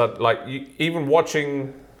lighting even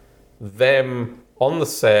watching them on the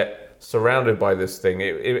set, surrounded by this thing,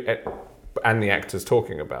 and the actors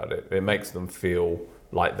talking about it, it makes them feel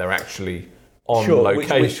like they're actually on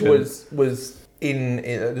location. Which was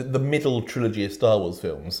in the middle trilogy of Star Wars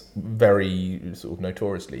films, very sort of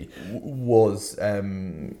notoriously, was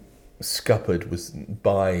scuppered was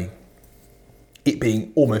by it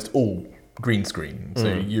being almost all green screen.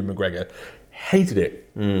 So Ewan McGregor hated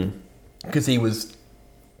it because he was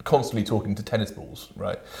constantly talking to tennis balls,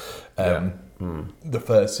 right? The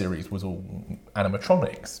first series was all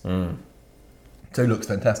animatronics. So it looks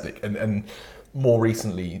fantastic. And more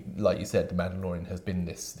recently, like you said, The Mandalorian has been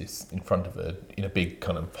this in front of in a big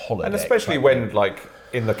kind of holodeck. And especially when, like,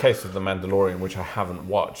 in the case of The Mandalorian, which I haven't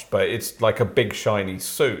watched, but it's like a big shiny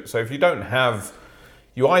suit. So if you don't have,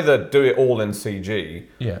 you either do it all in CG,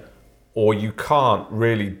 yeah, or you can't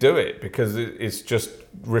really do it because it's just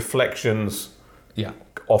reflections yeah,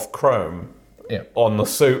 off chrome yeah. on the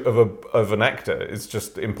suit of an actor. It's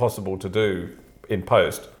just impossible to do in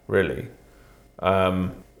post, really.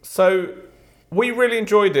 So we really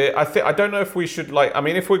enjoyed it. I don't know if we should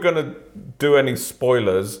if we're going to do any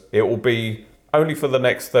spoilers, it will be only for the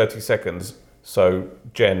next 30 seconds. So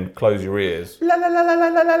Jen, close your ears. La la la la la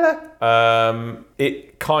la la la.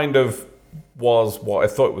 It kind of was what I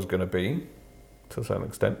thought it was going to be, to a certain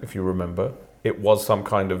extent, if you remember. It was some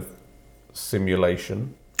kind of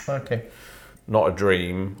simulation, Okay. not a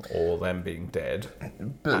dream or them being dead.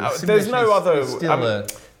 But There's no other. it's still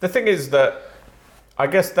The thing is that I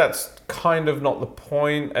guess that's kind of not the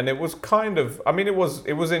point, and it was kind of. I mean, it was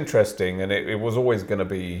interesting, and it was always going to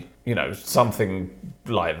be, something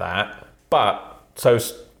like that. But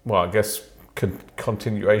I guess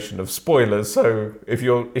continuation of spoilers. So if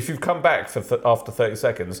you've come back after 30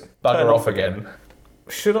 seconds, turn off again.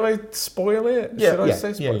 Should I spoil it? Yeah, should I yeah,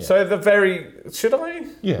 say spoil? yeah, yeah. So at the very... Should I?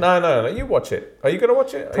 Yeah. No. You watch it. Are you going to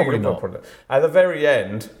watch it? Probably Are you not. At the very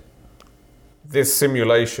end, this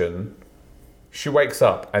simulation, she wakes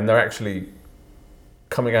up and they're actually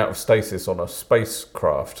coming out of stasis on a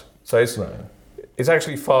spacecraft. So it's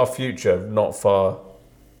actually far future, not far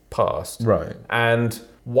past. Right. And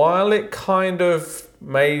while it kind of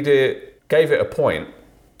gave it a point,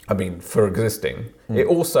 I mean, for existing, it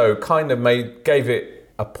also kind of gave it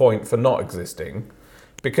a point for not existing,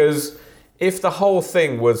 because if the whole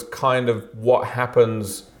thing was kind of what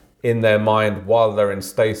happens in their mind while they're in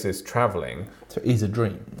stasis traveling, So it is a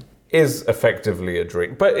dream. is effectively a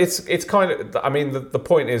dream. But it's kind of, I mean, the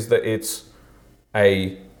point is that it's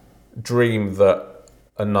a dream that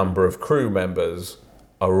a number of crew members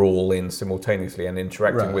are all in simultaneously and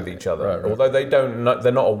interacting with each other. Right. Although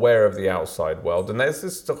they're not aware of the outside world. And there's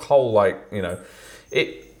this whole, like, you know,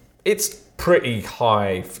 it's pretty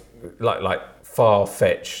high, like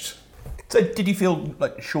far-fetched. So did you feel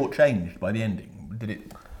like shortchanged by the ending? Did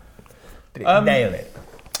it nail it?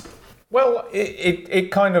 Well,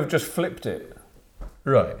 it kind of just flipped it.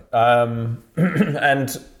 Right. And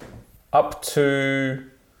up to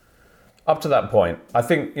that point, I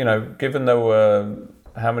think, you know, given there were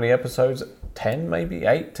how many episodes? 10 maybe?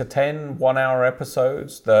 8 to 10 1-hour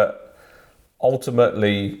episodes that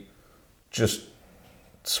ultimately just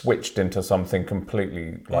switched into something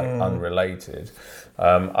completely unrelated.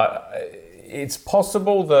 It's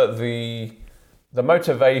possible that the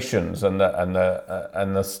motivations and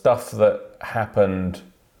the stuff that happened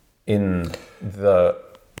in the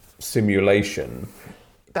simulation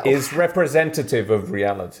is representative of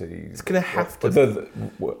reality. It's going to have to... The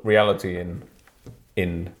reality in...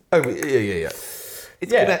 Oh, yeah.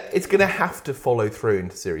 It's going to have to follow through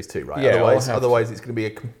into Series 2, right? Yeah, Otherwise it's going to be a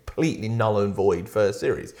completely null and void first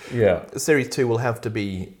series. Yeah. Series 2 will have to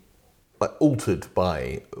be altered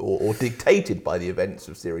by or dictated by the events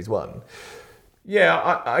of Series 1.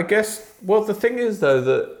 Yeah, I guess... Well, the thing is, though,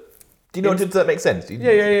 that... Does that make sense?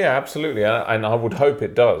 Yeah, absolutely. And I would hope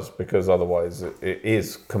it does, because otherwise it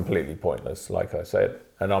is completely pointless, like I said.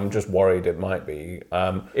 And I'm just worried it might be.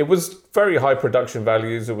 It was very high production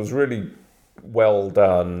values. It was really well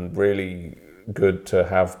done, really good to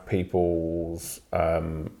have people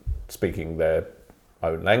speaking their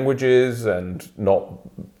own languages and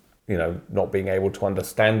not being able to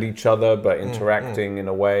understand each other, but interacting in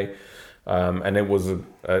a way. And it was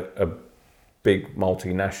a big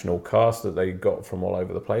multinational cast that they got from all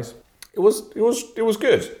over the place. It was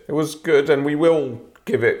good. It was good, and we will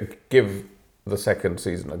give the second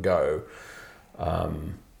season a go,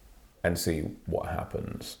 and see what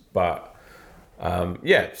happens. But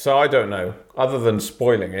so I don't know. Other than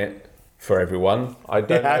spoiling it for everyone, I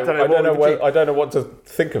don't know what to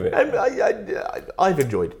think of it. I've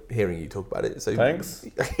enjoyed hearing you talk about it. So Thanks.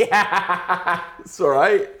 It's all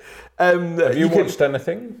right. Have you watched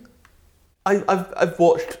anything? I've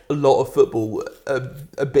watched a lot of football,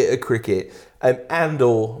 a bit of cricket,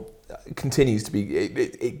 and/or continues to be.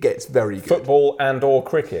 It gets very good. Football and/or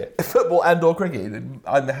cricket. Football and/or cricket.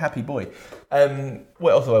 I'm a happy boy.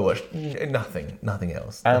 What else have I watched? Nothing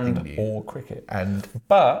else. Nothing new. And/or cricket.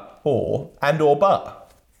 But not.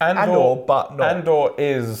 And/or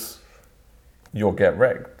is your get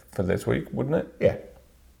wrecked for this week, wouldn't it? Yeah.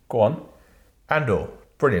 Go on. And/or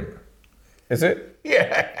brilliant. Is it?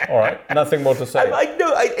 Yeah. All right. Nothing more to say. I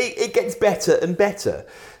know it gets better and better.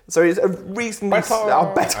 So it's a reasonably better.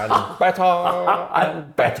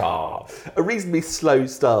 A reasonably slow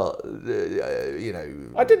start.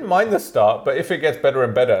 I didn't mind the start, but if it gets better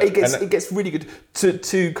and better, it gets really good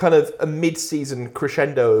to kind of a mid-season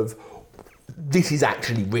crescendo of this is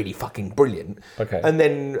actually really fucking brilliant. Okay. And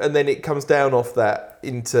then it comes down off that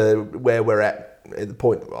into where we're at the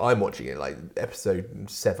point I'm watching it, like episode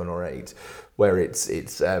 7 or 8, where it's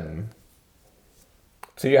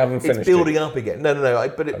so you haven't finished. It's building up again. No.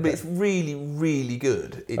 But it's really, really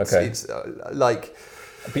good. It's like.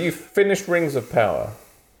 But you finished Rings of Power.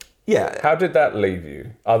 Yeah. How did that leave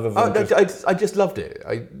you? Other than I just loved it.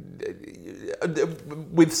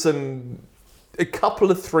 With a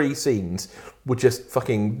couple of 3 scenes were just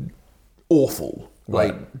fucking awful.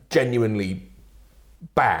 Right. Like genuinely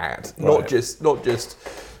bad. Right. Not just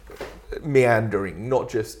meandering. Not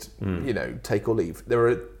just take or leave. There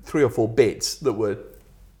were 3 or 4 bits that were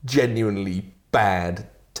genuinely bad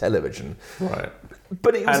television. Right.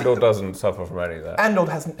 But Andor doesn't suffer from any of that. Andor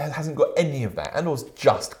hasn't got any of that. Andor's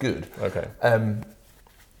just good. Okay.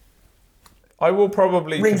 I will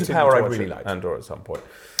probably Rings of continue Power to I watch really it, liked. Andor at some point.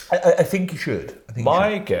 I think you should.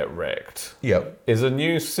 My Get Wrecked Yeah. is a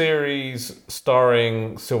new series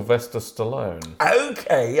starring Sylvester Stallone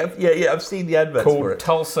Okay. I've seen the adverts for called it.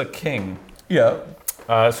 Tulsa King. Yeah.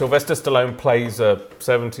 Sylvester Stallone plays a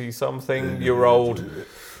 70-something-year-old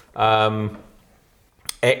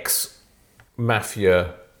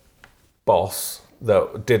ex-mafia boss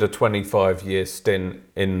that did a 25-year stint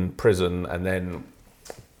in prison and then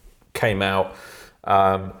came out,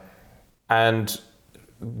 and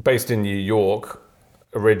based in New York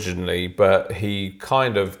originally, but he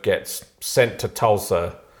kind of gets sent to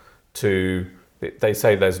Tulsa to. They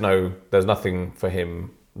say there's nothing for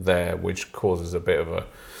him there, which causes a bit of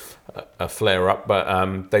a flare up.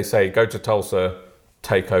 But they say go to Tulsa,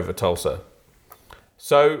 take over Tulsa.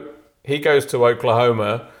 So he goes to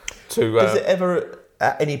Oklahoma to. Does it ever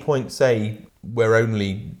at any point say we're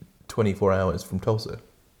only 24 hours from Tulsa?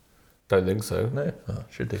 Don't think so. No. Oh,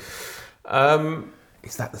 should do.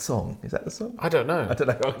 Is that the song? I don't know. I don't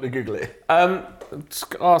know. I'm going to Google it.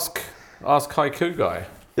 Ask Haiku Guy.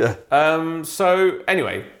 Yeah. So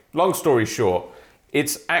anyway, long story short,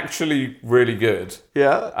 it's actually really good.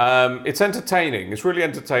 Yeah. It's entertaining. It's really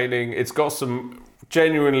entertaining. It's got some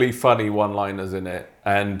genuinely funny one-liners in it,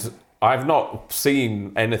 and I've not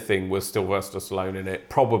seen anything with Sylvester Stallone in it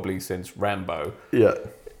probably since Rambo. Yeah.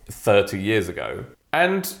 30 years ago,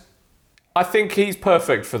 and I think he's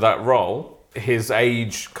perfect for that role. His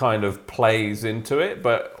age kind of plays into it,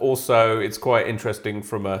 but also it's quite interesting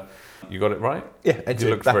from a. You got it right? Yeah, and you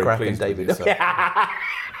looked very Backrack pleased and with David. yourself.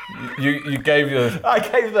 You gave your I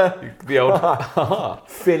gave the old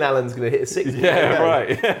Finn Allen's going to hit a 60. yeah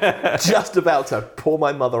right Just about to pull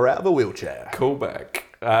my mother out of a wheelchair. callback.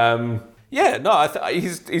 Yeah, no,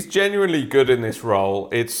 he's genuinely good in this role.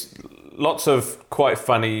 It's lots of quite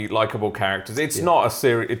funny, likable characters. It's not a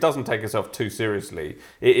serious. It doesn't take itself too seriously.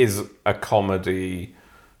 It is a comedy,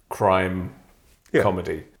 crime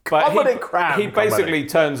comedy. But Comedy crime He basically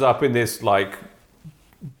turns up in this like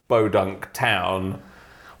Bodunk town.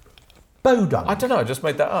 Bodunk. I don't know. I just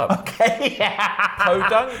made that up. Okay.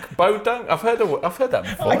 Bodunk. I've heard that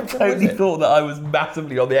before. I totally thought that I was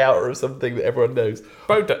massively on the outer of something that everyone knows.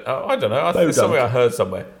 Bodunk. I don't know. It's something I heard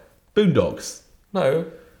somewhere. Boondocks. No.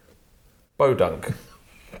 Bodunk.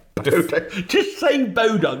 Just saying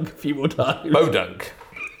Bodunk a few more times. Bodunk.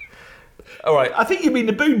 All right. I think you mean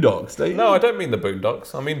the Boondocks, don't you? No, I don't mean the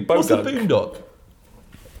Boondocks. I mean Bodunk. What's the Boondock?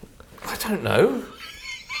 I don't know.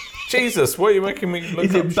 Jesus, what are you making me look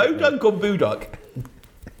Is up it shit now? Bodunk or Boondock?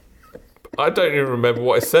 I don't even remember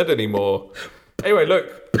what I said anymore. Anyway,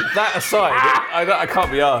 look, that aside, I can't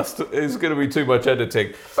be asked. It's going to be too much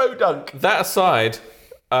editing. Bodunk. That aside,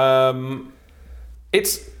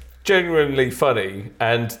 it's genuinely funny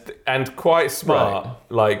and quite smart,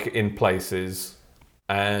 like in places,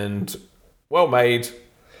 and well made.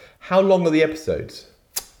 How long are the episodes?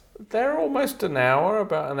 They're almost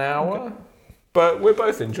about an hour. Okay. But we're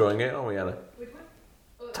both enjoying it, aren't we, Anna? Which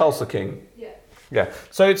one? Tulsa King. Yeah. Yeah.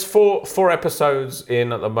 So it's four episodes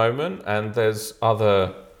in at the moment, and there's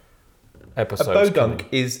other episodes. A Bodunk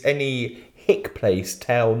is any hick place,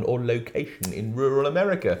 town, or location in rural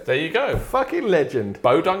America. There you go. Fucking legend.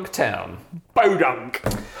 Bodunk Town. Bodunk.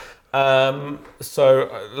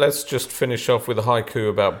 So let's just finish off with a haiku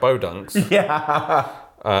about Bodunks. Yeah.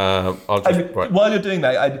 While you're doing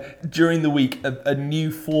that, during the week, a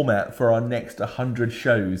new format for our next 100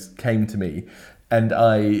 shows came to me, and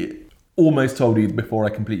I almost told you before I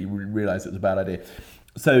completely realised it was a bad idea.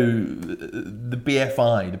 So the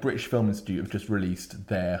BFI, the British Film Institute, have just released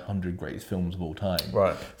their 100 greatest films of all time.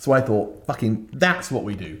 Right. So I thought, fucking, that's what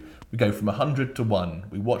we do. We go from 100 to 1.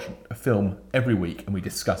 We watch a film every week and we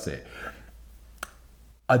discuss it.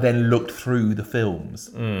 I then looked through the films.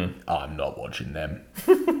 I'm not watching them.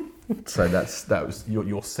 So that was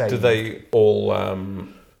your saying. Do they all?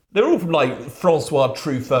 They're all from like Francois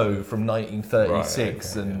Truffaut from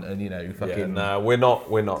 1936, Right, okay, and you know, fucking. Yeah, no, we're not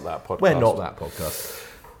that podcast. We're not that podcast.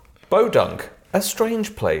 Bodunk, a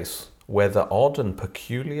strange place where the odd and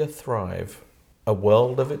peculiar thrive, a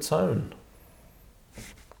world of its own.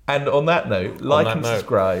 And on that note, like and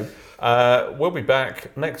subscribe. We'll be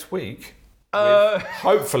back next week. With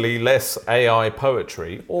hopefully less AI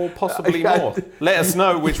poetry, or possibly more. Let us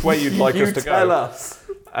know which way you'd like us to go. Tell us.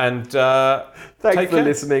 And thanks for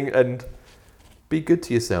listening, and be good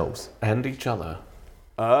to yourselves and each other.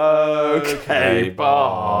 Okay,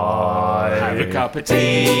 bye. Have a cup of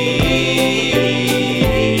tea.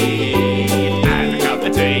 Have a cup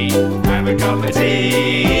of tea. Have a cup of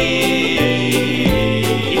tea.